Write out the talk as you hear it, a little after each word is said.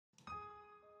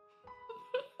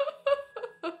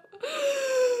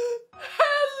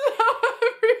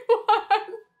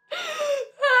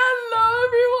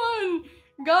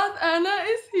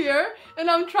And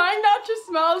I'm trying not to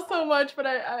smile so much, but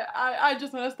I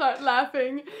just want to start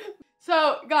laughing.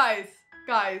 So, guys.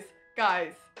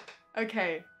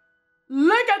 Okay.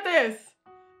 Look at this.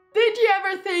 Did you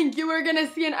ever think you were gonna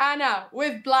see an Anna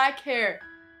with black hair?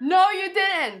 No, you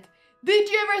didn't. Did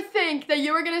you ever think that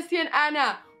you were gonna see an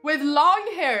Anna with long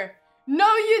hair?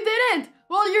 No, you didn't.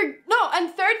 Well, and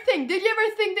third thing, did you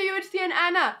ever think that you would see an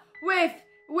Anna with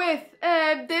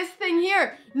this thing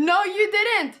here? No, you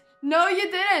didn't. No, you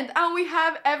didn't. And we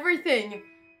have everything.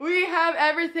 We have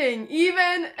everything.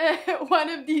 Even one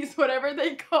of these, whatever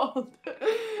they called.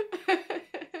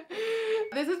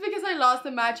 This is because I lost the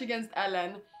match against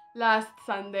Ellen last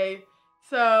Sunday.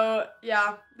 So,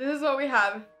 yeah, this is what we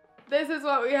have. This is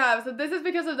what we have. So this is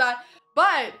because of that.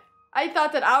 But I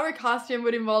thought that our costume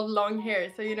would involve long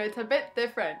hair. So, you know, it's a bit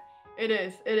different. It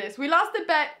is. We lost the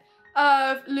bet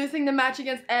of losing the match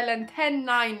against Ellen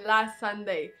 10-9 last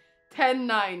Sunday.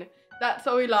 10-9. That's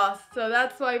what we lost. So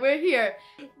that's why we're here.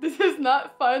 This is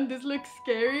not fun. This looks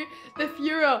scary. The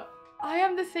Furo. I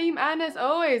am the same Anna as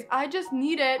always.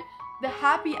 The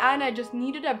happy Anna just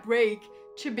needed a break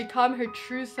to become her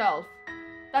true self.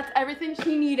 That's everything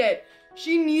she needed.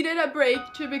 She needed a break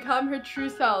to become her true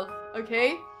self.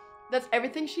 Okay? That's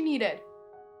everything she needed.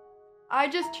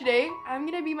 Today, I'm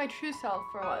gonna be my true self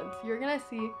for once. You're gonna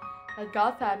see that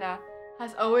Goth Anna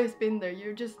has always been there.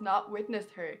 You've just not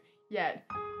witnessed her yet.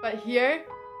 But here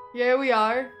we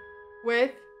are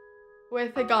with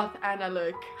the Goth Anna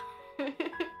look.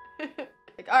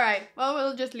 Alright, well,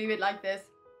 we'll just leave it like this.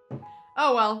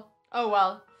 Oh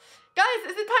well.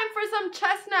 Guys, is it time for some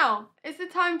chess now? Is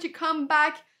it time to come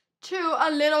back to a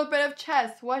little bit of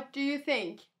chess? What do you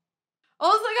think?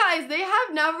 Also, guys, they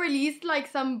have now released like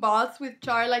some bots which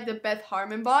are like the Beth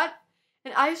Harmon bot.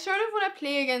 And I sort of want to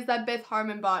play against that Beth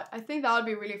Harmon bot. I think that would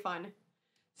be really fun.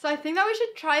 So I think that we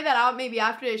should try that out maybe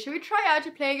after this. Should we try out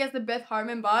to play against the Beth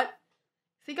Harmon bot?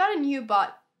 So he got a new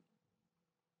bot,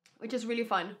 which is really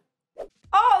fun.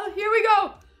 Oh, here we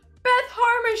go. Beth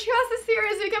Harmon, she has a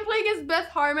series. You can play against Beth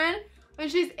Harmon when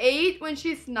she's 8, when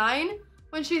she's 9,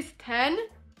 when she's 10,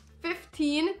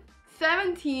 15,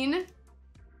 17,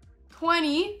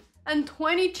 20, and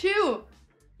 22. You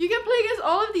can play against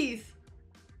all of these.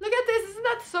 Look at this. Isn't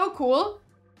that so cool?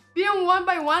 Being 1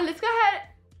 by 1. Let's go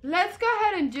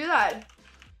ahead and do that.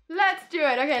 Let's do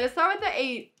it. Okay, let's start with the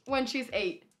 8 when she's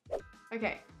 8.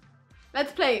 Okay.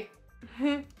 Let's play.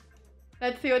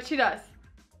 Let's see what she does.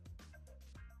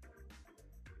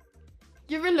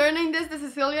 You've been learning this. The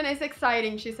Sicilian is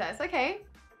exciting, she says. Okay.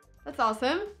 That's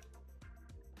awesome.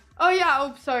 Oh, yeah.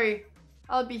 Oh, sorry.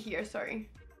 I'll be here. Sorry.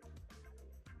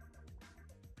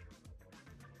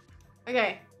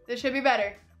 Okay. This should be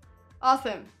better.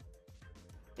 Awesome.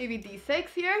 Maybe D6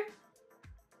 here.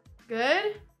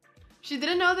 Good. She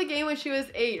didn't know the game when she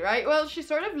was 8, right? Well, she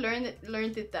sort of learned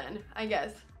it then, I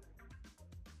guess.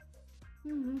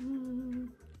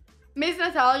 Miss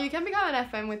Natal, you can become an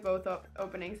FM with both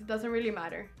openings. It doesn't really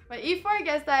matter. But E4, I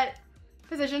guess that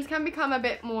positions can become a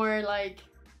bit more like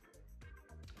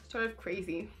sort of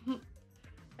crazy.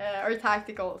 Or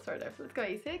tactical, sort of. Let's go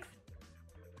A6.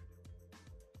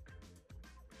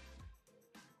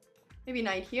 Maybe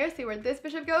knight here. See where this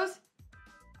bishop goes.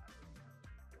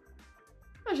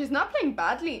 No, she's not playing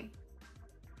badly.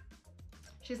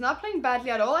 She's not playing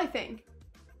badly at all, I think.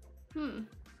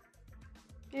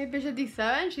 Maybe bishop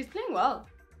d7. She's playing well.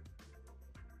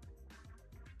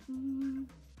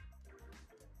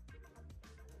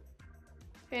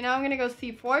 Okay, now I'm gonna go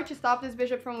c4 to stop this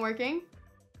bishop from working.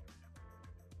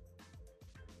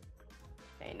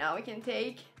 Okay, now we can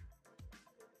take.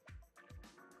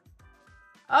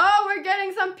 Oh, we're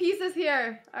getting some pieces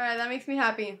here. All right, that makes me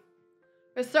happy.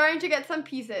 We're starting to get some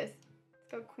pieces. Let's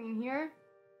go queen here.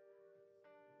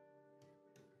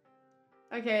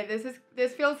 Okay,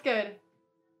 this feels good.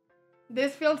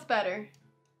 This feels better.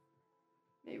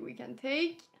 Maybe we can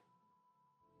take.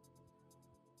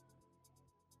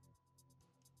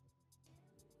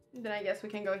 Then I guess we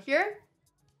can go here.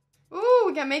 Ooh,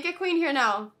 we can make a queen here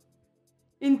now.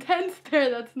 Intense there,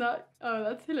 that's not. Oh,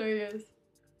 that's hilarious.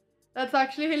 That's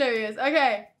actually hilarious.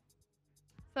 Okay.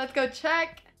 So let's go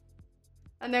check.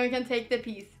 And then we can take the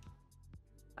piece.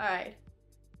 Alright.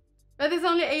 Beth is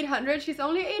only 800. She's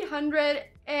only 800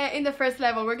 in the first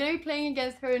level. We're going to be playing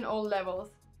against her in all levels.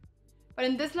 But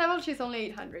in this level, she's only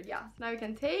 800. Yeah. So now we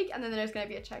can take. And then there's going to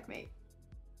be a checkmate.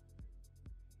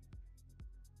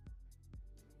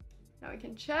 Now we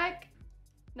can check.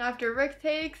 Now after rook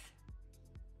takes.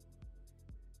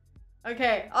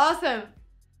 Okay. Awesome.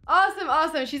 Awesome.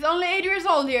 Awesome. She's only 8 years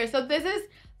old here. So this is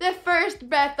the first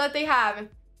Beth that they have.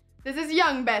 This is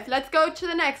young Beth. Let's go to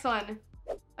the next one.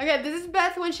 Okay, this is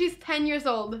Beth when she's 10 years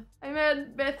old. I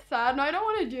made Beth sad. No, I don't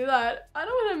want to do that. I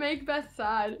don't want to make Beth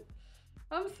sad.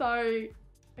 I'm sorry.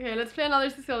 Okay, let's play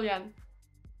another Sicilian.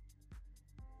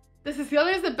 The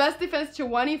Sicilian is the best defense to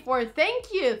 1e4.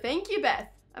 Thank you. Thank you, Beth.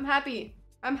 I'm happy.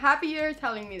 I'm happy you're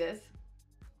telling me this.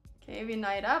 Okay, maybe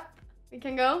knight up. We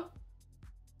can go.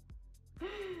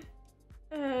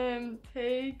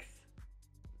 Takes.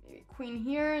 Maybe queen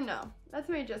here. No, let's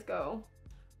maybe just go.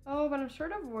 Oh, but I'm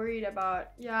sort of worried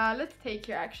about... Yeah, let's take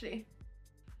here, actually.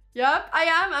 Yup, I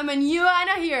am. I'm a new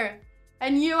Anna here.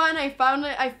 A new Anna. I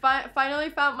finally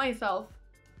found myself.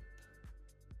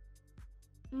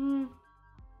 No,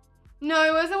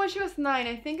 it wasn't when she was 9.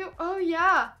 I think it... Oh,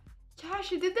 yeah. Yeah,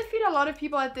 she did defeat a lot of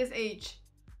people at this age.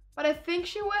 But I think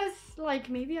she was, like,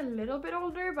 maybe a little bit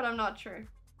older, but I'm not sure.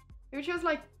 Maybe she was,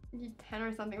 like, 10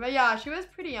 or something. But yeah, she was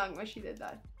pretty young when she did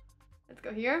that. Let's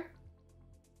go here.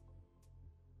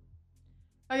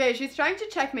 Okay, she's trying to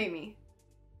checkmate me.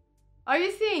 Are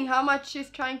you seeing how much she's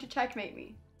trying to checkmate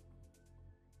me?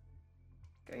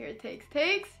 Go here,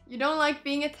 takes. You don't like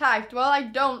being attacked. Well, I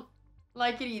don't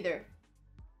like it either.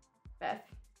 Beth.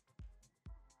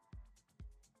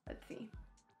 Let's see.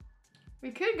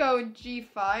 We could go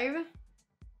G5.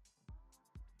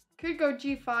 Could go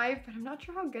G5, but I'm not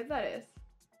sure how good that is.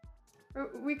 Or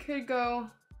we could go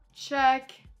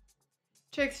check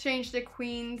to exchange the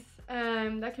queens.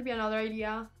 That could be another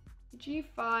idea.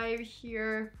 G5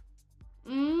 here.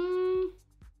 Okay,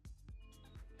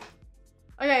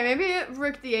 maybe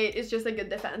rook d8 is just a good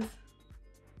defense.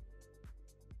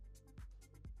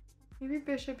 Maybe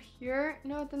bishop here.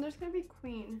 No, then there's gonna be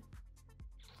queen.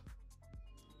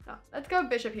 No, let's go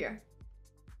bishop here.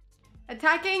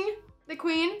 Attacking the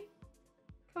queen.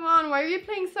 Come on, why are you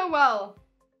playing so well?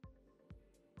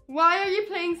 Why are you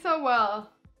playing so well?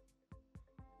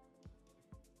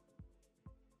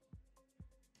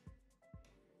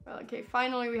 Well, okay,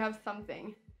 finally we have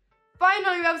something.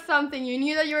 Finally we have something. You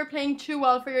knew that you were playing too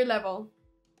well for your level.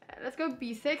 Let's go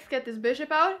b6, get this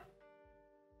bishop out.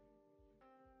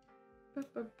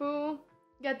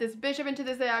 Get this bishop into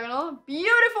this diagonal.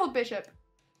 Beautiful bishop.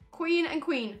 Queen and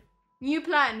queen. New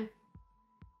plan.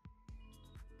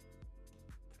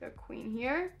 Let's go queen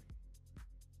here.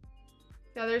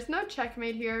 Yeah, there's no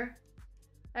checkmate here.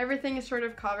 Everything is sort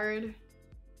of covered.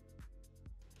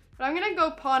 But I'm gonna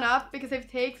go pawn up because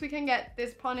if takes, we can get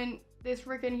this pawn in, this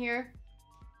rook in here.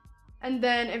 And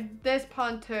then if this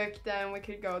pawn took, then we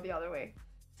could go the other way.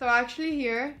 So actually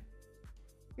here,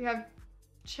 we have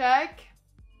check.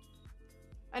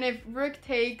 And if rook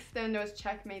takes, then there's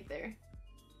checkmate there.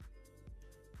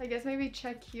 I guess maybe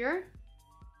check here.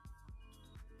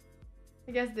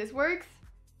 I guess this works.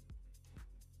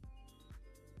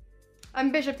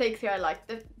 And bishop takes here, I like.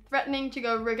 The threatening to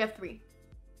go rook f3.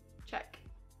 Check.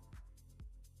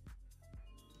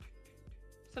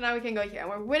 So now we can go here and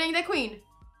we're winning the queen.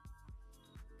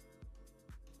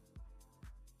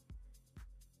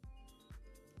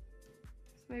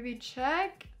 So maybe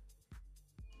check.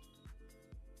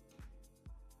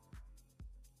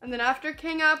 And then after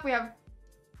king up, we have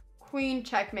queen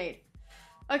checkmate.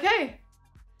 Okay.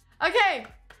 Okay.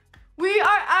 We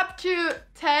are up to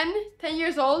 10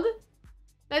 years old.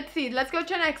 Let's see. Let's go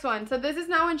to the next one. So this is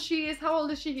now when she is, how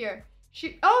old is she here?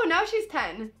 Oh, now she's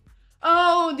 10.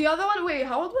 Oh, the other one, wait,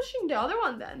 how old was she in the other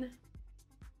one then?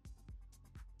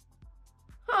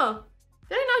 Huh.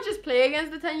 Did I not just play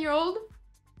against the 10-year-old?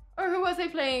 Or who was I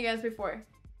playing against before?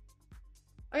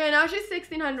 Okay, now she's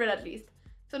 1600 at least.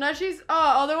 So now she's,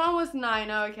 oh, other one was 9,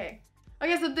 oh, okay.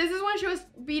 Okay, so this is when she was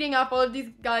beating up all of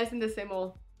these guys in the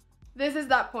simul. This is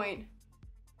that point.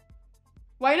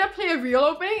 Why not play a real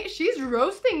opening? She's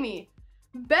roasting me.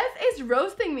 Beth is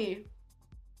roasting me.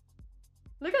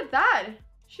 Look at that.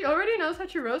 She already knows how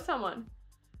to roast someone.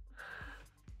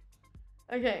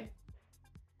 Okay.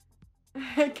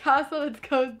 Castle, let's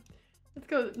go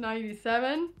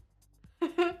 97.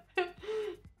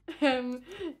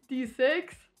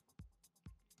 D6.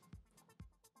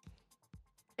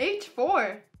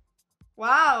 H4.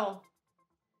 Wow.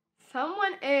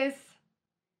 Someone is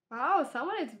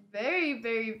very,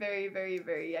 very, very, very,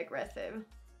 very aggressive.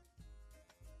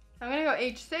 I'm gonna go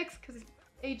H6 because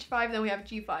H5, then we have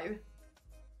G5.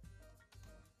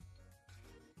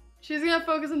 She's gonna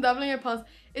focus on doubling her pawns.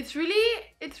 It's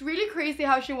really crazy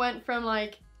how she went from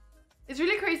like, it's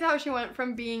really crazy how she went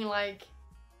from being like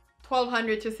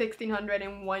 1200 to 1600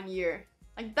 in 1 year.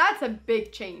 Like that's a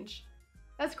big change.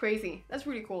 That's crazy. That's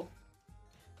really cool.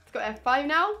 Let's go F5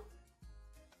 now.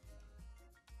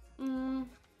 Where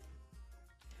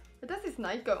does this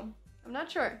knight go? I'm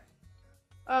not sure.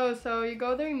 Oh, so you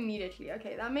go there immediately.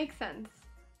 Okay, that makes sense.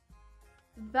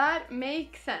 That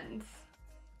makes sense.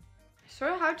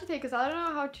 Sort of hard to take because I don't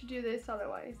know how to do this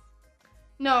otherwise.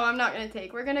 No, I'm not gonna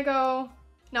take. We're gonna go...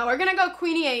 No, we're gonna go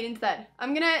queen e8 instead.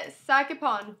 I'm gonna sack a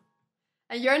pawn.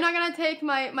 And you're not gonna take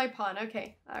my pawn.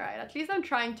 Okay, alright. At least I'm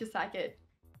trying to sack it.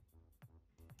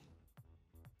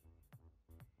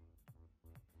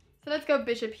 So let's go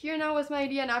bishop here now was my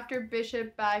idea. And after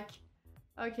bishop back...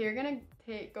 Okay, you're gonna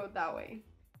go that way.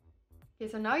 Okay,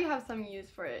 so now you have some use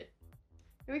for it.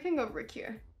 Maybe we can go rook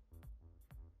here.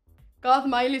 Goth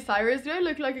Miley Cyrus? Do I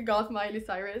look like a Goth Miley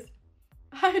Cyrus?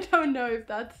 I don't know if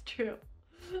that's true.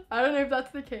 I don't know if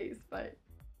that's the case, but...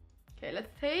 Okay,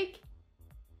 let's take...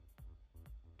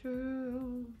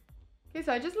 Okay,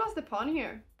 so I just lost the pawn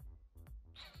here.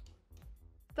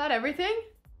 Is that everything?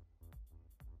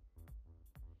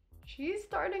 She's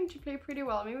starting to play pretty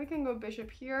well. Maybe we can go bishop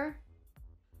here.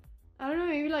 I don't know,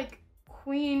 maybe like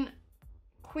queen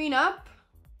up.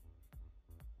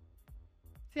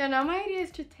 So yeah, now my idea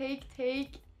is to take,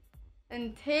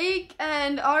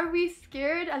 and are we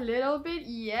scared a little bit?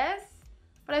 Yes,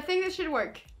 but I think this should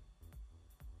work.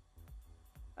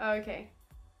 Okay.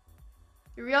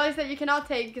 You realize that you cannot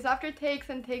take, because after takes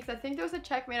and takes, I think there was a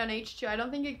checkmate on h2. I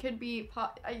don't think it could be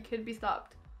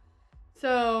stopped.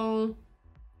 So,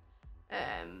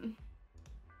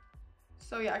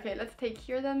 so yeah, okay, let's take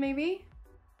here then maybe.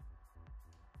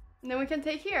 And then we can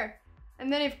take here.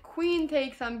 And then if queen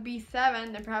takes on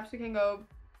b7, then perhaps we can go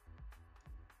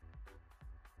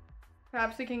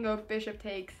bishop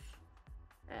takes.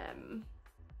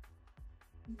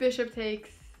 Bishop takes.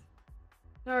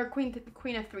 Or queen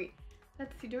f3.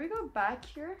 Let's see, do we go back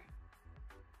here?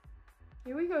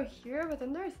 Here we go here, but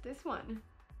then there's this one.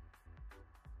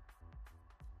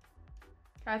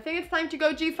 Okay, I think it's time to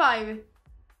go g5.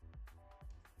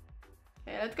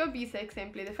 Okay, let's go b6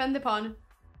 simply. Defend the pawn.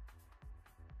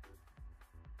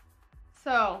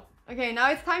 So, okay,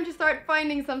 now it's time to start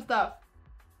finding some stuff.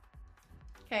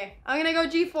 Okay, I'm gonna go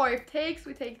g4. If takes,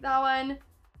 we take that one.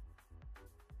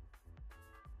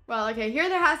 Well, okay, here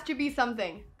there has to be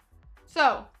something.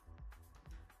 So,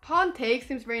 pawn takes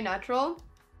seems very natural.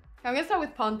 Okay, I'm gonna start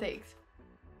with pawn takes.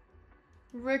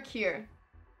 Rook here.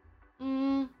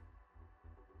 So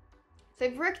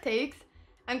if rook takes,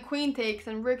 and queen takes,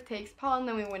 and rook takes pawn,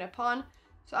 then we win a pawn.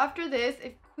 So after this,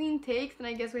 if queen takes, then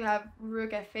I guess we have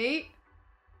rook f8.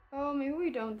 Oh, maybe we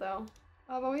don't though.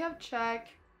 Oh, but we have check.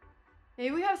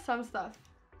 Maybe we have some stuff.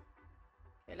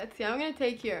 Okay, let's see. I'm gonna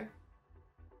take here.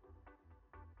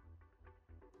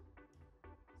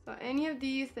 So any of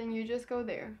these, then you just go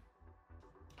there.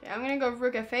 Okay, I'm gonna go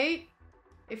rook f8.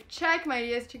 If check, my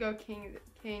idea is to go king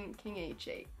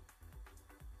h8.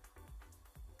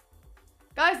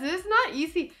 Guys, this is not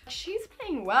easy. She's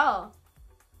playing well.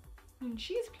 I mean,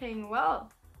 she's playing well.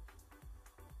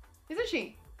 Isn't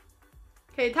she?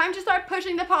 Okay, time to start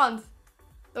pushing the pawns.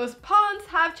 Those pawns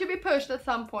have to be pushed at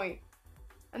some point.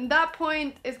 And that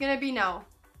point is gonna be now.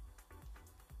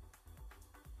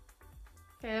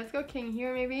 Okay, let's go king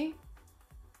here maybe.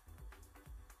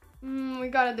 We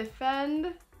gotta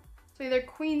defend. So either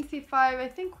queen c5. I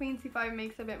think queen c5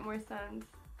 makes a bit more sense.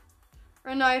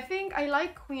 Or no, I think I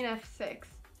like queen f6.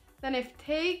 Then if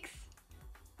takes,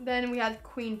 then we had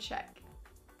queen check.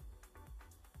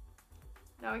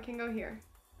 Now we can go here.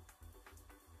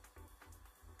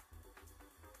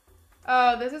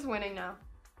 Oh, this is winning now.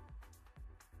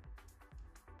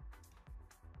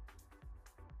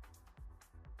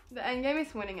 The endgame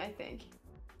is winning, I think.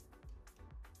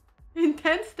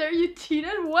 Intense stare, you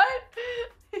cheated? What?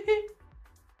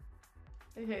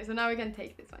 Okay, so now we can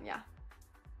take this one, yeah.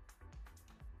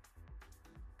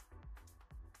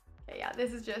 Okay, yeah,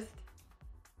 this is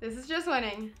just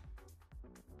winning.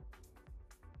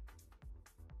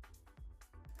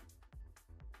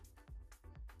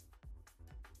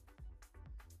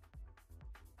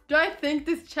 Do I think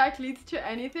this check leads to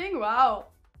anything? Wow.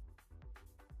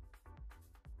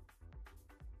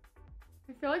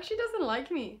 I feel like she doesn't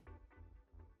like me.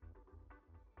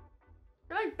 I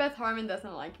feel like Beth Harmon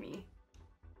doesn't like me.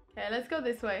 Okay, let's go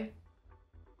this way.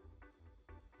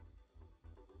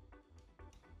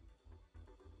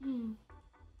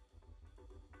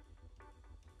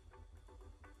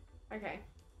 Okay.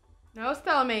 No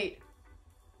stalemate.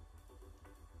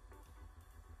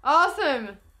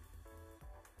 Awesome.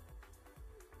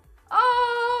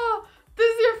 Oh,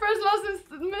 this is your first loss since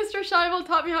Mr. Shival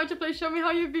taught me how to play. Show me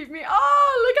how you beat me.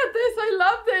 Oh, look at this. I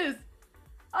love this.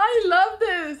 I love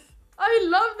this. I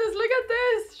love this. Look at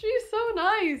this. She's so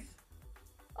nice.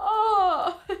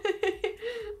 Oh.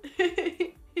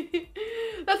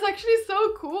 That's actually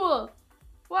so cool.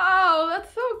 Wow,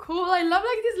 that's so cool. I love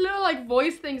like these little like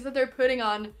voice things that they're putting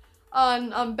on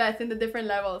Beth in the different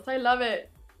levels. I love it.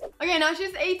 Okay, now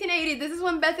she's 1880. This is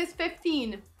when Beth is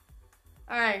 15.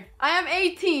 Alright, I am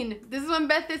 18. This is when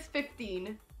Beth is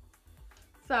 15.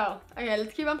 So, okay,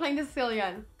 let's keep on playing the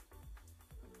Sicilian.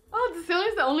 Oh, the Sicilian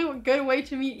is the only good way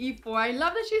to meet e4. I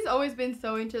love that she's always been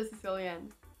so into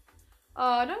Sicilian.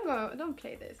 Oh, don't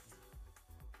play this.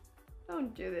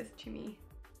 Don't do this to me.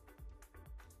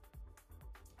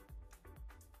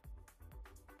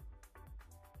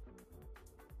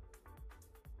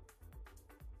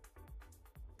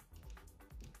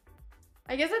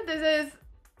 I guess that this is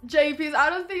JP's. I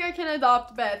don't think I can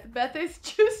adopt Beth. Beth is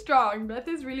too strong. Beth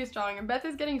is really strong. And Beth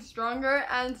is getting stronger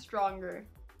and stronger.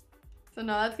 So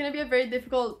no, that's gonna be a very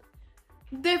difficult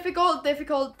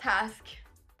task.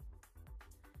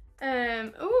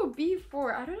 Ooh,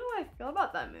 b4. I don't know how I feel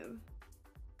about that move.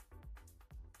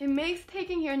 It makes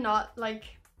taking here not like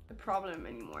a problem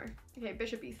anymore. Okay,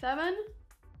 bishop e7.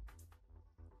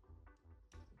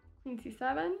 Queen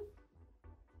c7.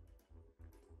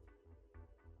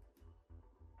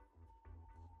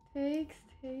 Takes.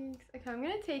 Okay, I'm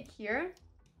gonna take here.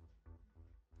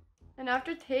 And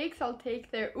after takes, I'll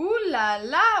take there. Ooh la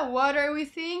la! What are we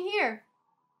seeing here?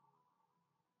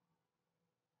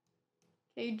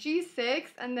 Okay,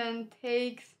 g6, and then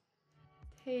takes.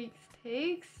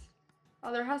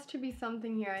 Oh, there has to be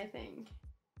something here, I think.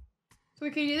 So we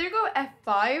could either go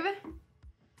f5,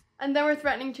 and then we're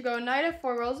threatening to go knight f4.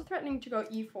 We're also threatening to go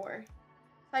e4.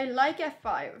 I like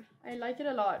f5. I like it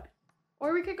a lot.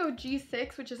 Or we could go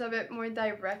g6, which is a bit more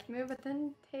direct move, but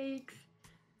then takes.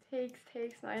 No,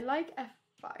 I like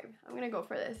f5. I'm gonna go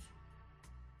for this.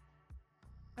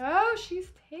 Oh,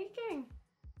 she's taking.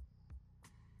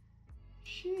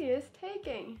 She is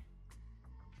taking.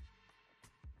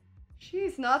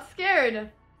 She's not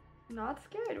scared. Not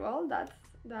scared. Well,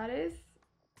 that is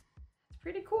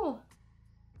pretty cool.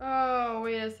 Oh,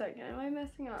 wait a second. Am I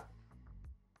messing up?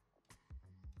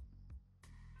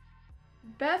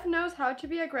 Beth knows how to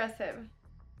be aggressive.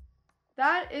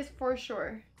 That is for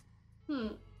sure.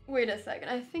 Wait a second.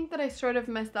 I think that I sort of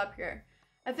messed up here.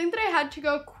 I think that I had to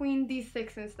go queen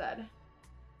d6 instead.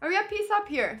 Are we a piece up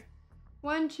here?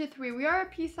 1, 2, 3. We are a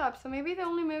piece up. So maybe the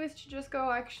only move is to just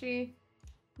go actually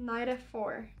knight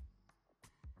f4.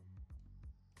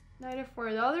 Knight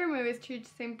f4. The other move is to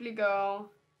simply go...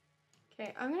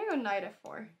 Okay, I'm gonna go knight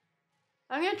f4.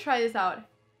 I'm gonna try this out.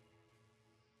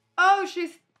 Oh,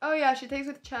 oh yeah, she takes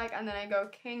with check, and then I go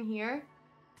king here.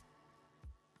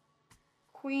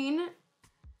 Queen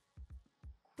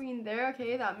there.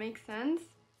 Okay, that makes sense.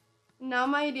 Now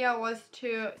my idea was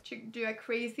to do a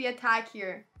crazy attack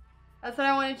here. That's what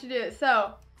I wanted to do.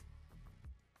 So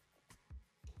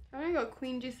I'm gonna go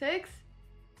queen g6.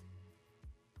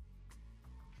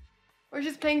 Or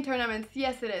she's playing tournaments.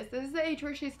 Yes, it is. This is the age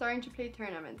where she's starting to play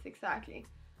tournaments. Exactly.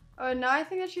 Oh, now I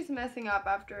think that she's messing up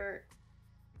after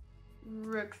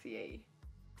rook c8.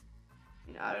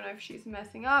 You know, I don't know if she's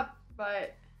messing up,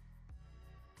 but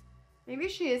maybe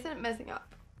she isn't messing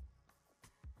up.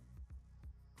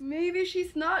 Maybe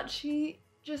she's not. She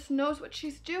just knows what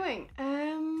she's doing.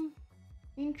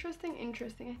 Interesting.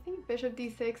 I think bishop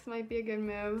d6 might be a good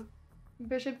move.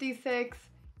 Bishop d6.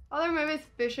 Other move is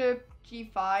bishop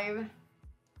g5.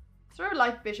 Sort of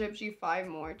like bishop g5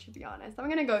 more, to be honest. I'm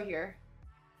gonna go here.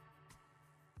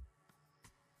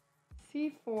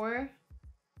 c4.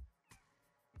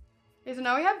 Okay, so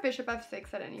now we have bishop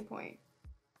f6 at any point.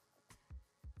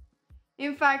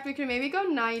 In fact, we could maybe go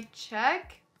knight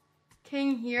check,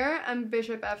 king here, and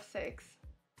bishop f6.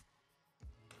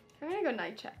 I'm gonna go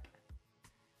knight check.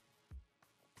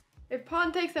 If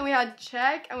pawn takes, then we had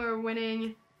check, and we were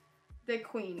winning the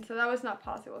queen. So that was not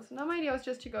possible. So now my idea was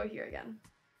just to go here again.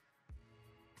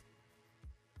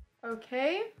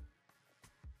 Okay.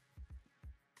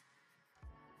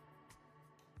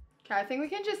 Okay, I think we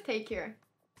can just take here.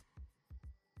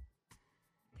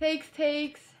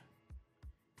 Takes.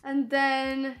 And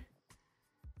then,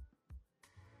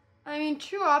 I mean,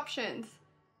 two options.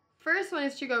 First one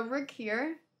is to go rook here.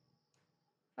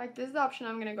 In fact, this is the option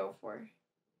I'm gonna go for.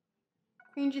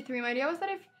 Queen g3. My idea was that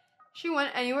if she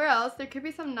went anywhere else, there could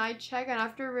be some knight check, and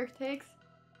after rook takes,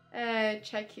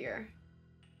 check here.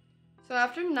 So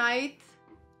after knight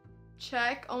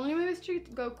check, only move is to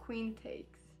go queen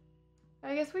takes.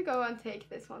 I guess we go and take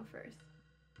this one first.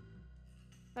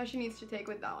 Now she needs to take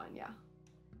with that one, yeah.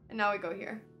 And now we go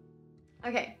here.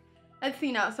 Okay, let's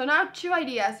see now. So now two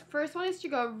ideas. First one is to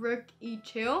go rook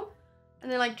e2,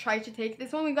 and then like try to take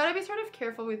this one. We gotta be sort of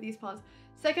careful with these pawns.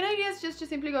 Second idea is just to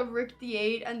simply go rook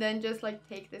d8 and then just like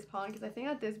take this pawn, because I think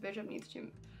that this bishop needs to...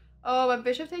 Oh, but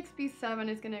bishop takes b7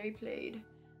 is gonna be played.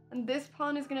 And this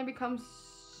pawn is gonna become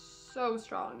so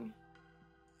strong.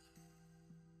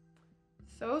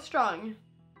 So strong.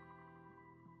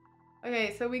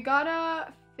 Okay, so we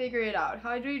gotta figure it out.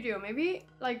 How do we do? Maybe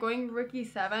like going rook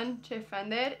e7 to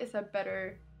defend it is a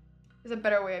better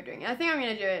way of doing it. I think I'm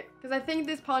gonna do it because I think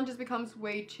this pawn just becomes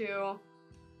way too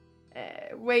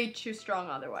strong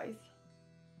otherwise.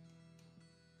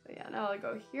 So yeah, now I'll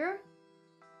go here.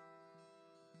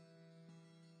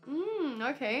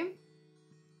 Okay.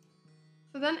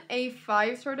 So then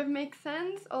a5 sort of makes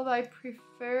sense, although I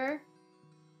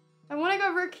want to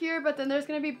go rook here, but then there's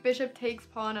going to be bishop takes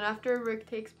pawn, and after rook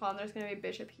takes pawn, there's going to be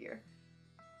bishop here.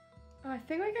 Oh, I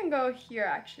think we can go here,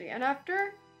 actually. And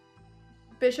after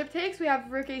bishop takes, we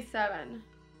have rook a7.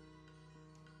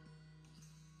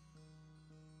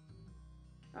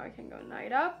 Now we can go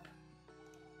knight up.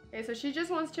 Okay, so she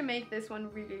just wants to make this one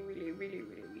really, really, really,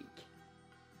 really weak.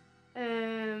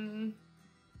 Okay,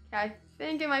 I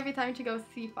think it might be time to go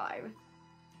c5.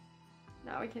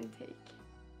 Now we can take.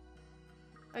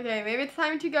 Okay, maybe it's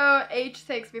time to go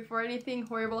h6 before anything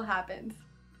horrible happens.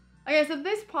 Okay, so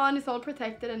this pawn is all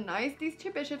protected and nice. These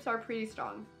two bishops are pretty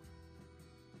strong.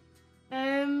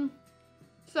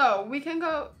 So we can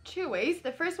go two ways.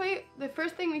 The first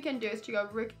thing we can do is to go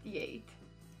rook d8.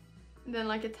 And then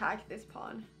like attack this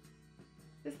pawn.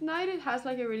 This knight, it has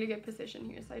like a really good position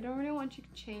here, so I don't really want to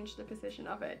change the position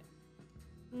of it.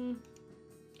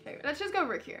 Okay, let's just go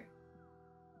rook here.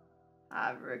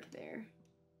 Have rook there.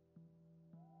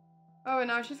 Oh, and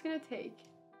now she's gonna take.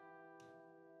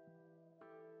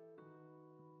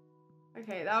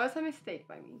 Okay, that was a mistake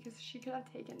by me because she could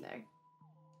have taken there.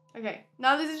 Okay,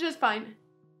 now this is just fine.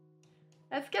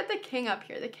 Let's get the king up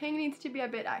here. The king needs to be a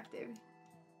bit active.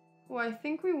 Well, I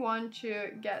think we want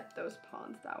to get those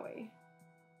pawns that way.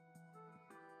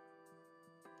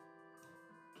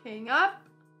 King up.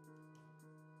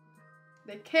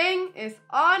 The king is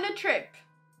on a trip.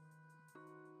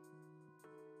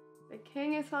 The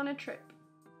king is on a trip.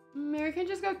 Maybe we can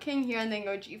just go king here and then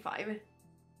go g5.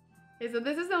 Okay, so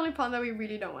this is the only pawn that we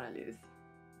really don't want to lose.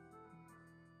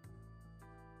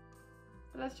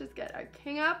 So let's just get our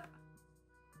king up.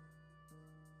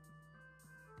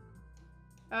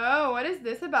 Oh, what is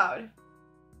this about?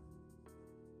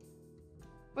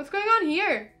 What's going on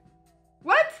here?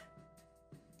 What?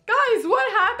 Guys, what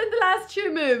happened the last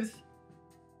two moves?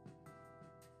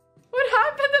 What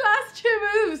happened the last two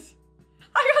moves?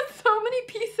 I got so many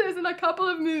pieces in a couple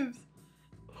of moves.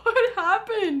 What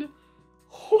happened?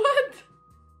 What?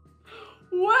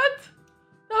 What?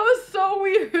 That was so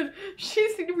weird. She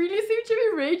really seemed to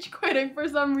be rage quitting for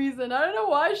some reason. I don't know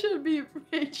why she would be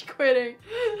rage quitting.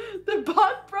 The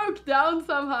bot broke down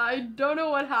somehow. I don't know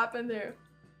what happened there.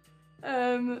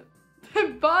 The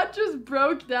bot just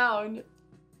broke down.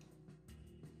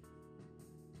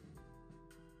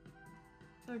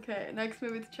 Okay, next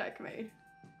move is checkmate.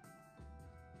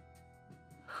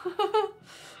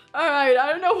 Alright, I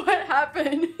don't know what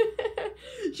happened.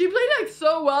 She played like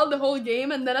so well the whole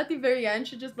game, and then at the very end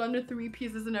she just blundered 3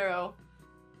 pieces in a row.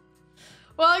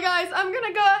 Well guys, I'm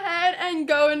gonna go ahead and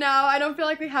go now. I don't feel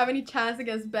like we have any chance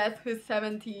against Beth, who's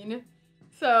 17.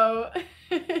 So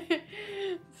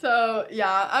so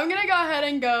yeah, I'm gonna go ahead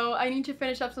and go. I need to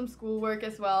finish up some schoolwork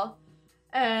as well.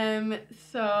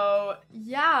 So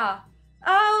yeah,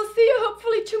 I'll see you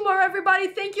hopefully tomorrow, everybody.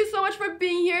 Thank you so much for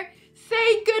being here.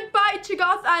 Say goodbye to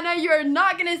Goth Anna. You're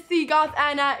not gonna see Goth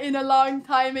Anna in a long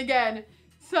time again.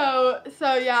 So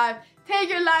yeah, take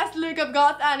your last look of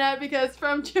Goth Anna, because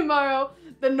from tomorrow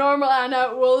the normal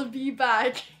Anna will be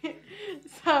back.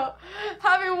 So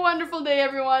have a wonderful day,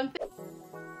 everyone.